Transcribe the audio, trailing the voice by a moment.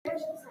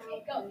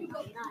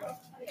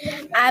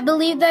I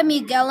believe that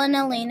Miguel and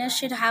Elena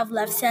should have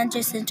left San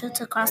Jacinto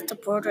to cross the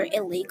border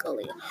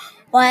illegally.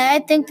 Why I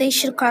think they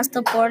should cross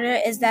the border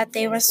is that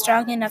they were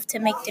strong enough to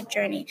make the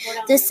journey.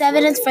 This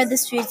evidence for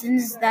this reason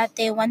is that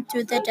they went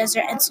through the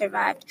desert and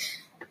survived.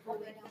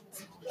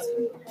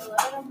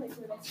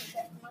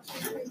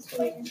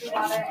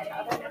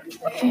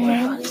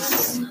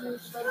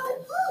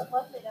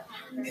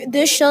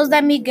 This shows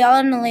that Miguel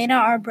and Elena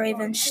are brave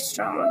and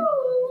strong.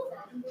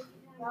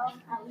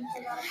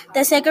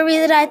 The second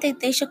reason I think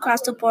they should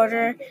cross the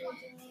border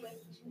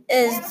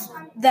is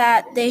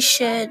that they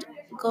should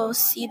go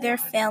see their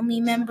family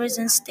members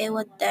and stay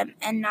with them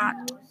and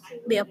not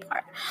be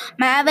apart.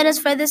 My evidence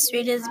for this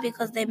reason is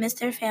because they miss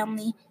their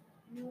family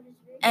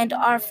and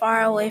are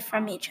far away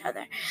from each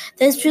other.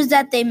 This proves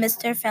that they miss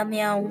their family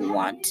and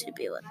want to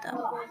be with them.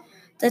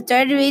 The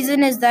third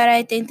reason is that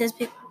I think this.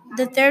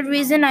 The third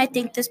reason I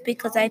think this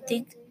because I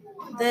think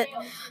that.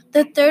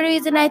 The third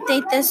reason I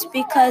think this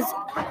because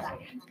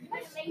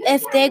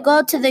if they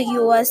go to the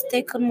U.S.,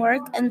 they can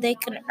work and they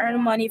can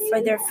earn money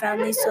for their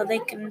family so they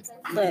can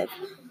live.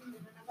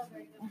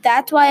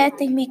 That's why I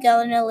think Miguel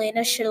and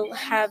Elena should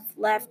have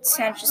left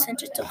San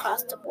Jacinto to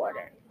cross the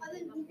border.